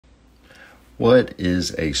What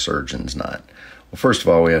is a surgeon's knot? Well, first of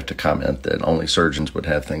all, we have to comment that only surgeons would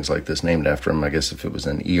have things like this named after them. I guess if it was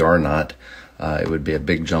an ER knot, it would be a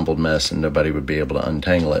big jumbled mess and nobody would be able to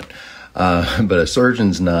untangle it. But a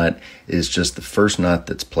surgeon's knot is just the first knot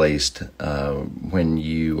that's placed when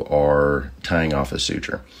you are tying off a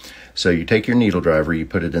suture. So you take your needle driver, you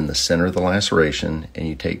put it in the center of the laceration, and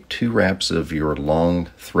you take 2 wraps of your long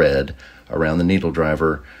thread around the needle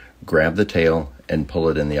driver, grab the tail, and pull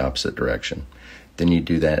it in the opposite direction. Then you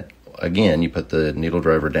do that again. You put the needle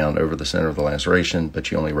driver down over the center of the laceration,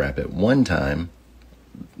 but you only wrap it one time.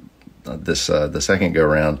 The second go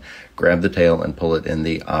around, grab the tail and pull it in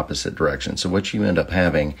the opposite direction. So what you end up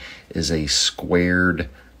having is a squared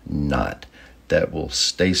knot that will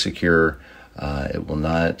stay secure. It will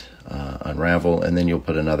not unravel, and then you'll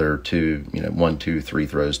put another 1, 2, 3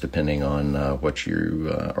 throws depending on what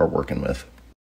you are working with.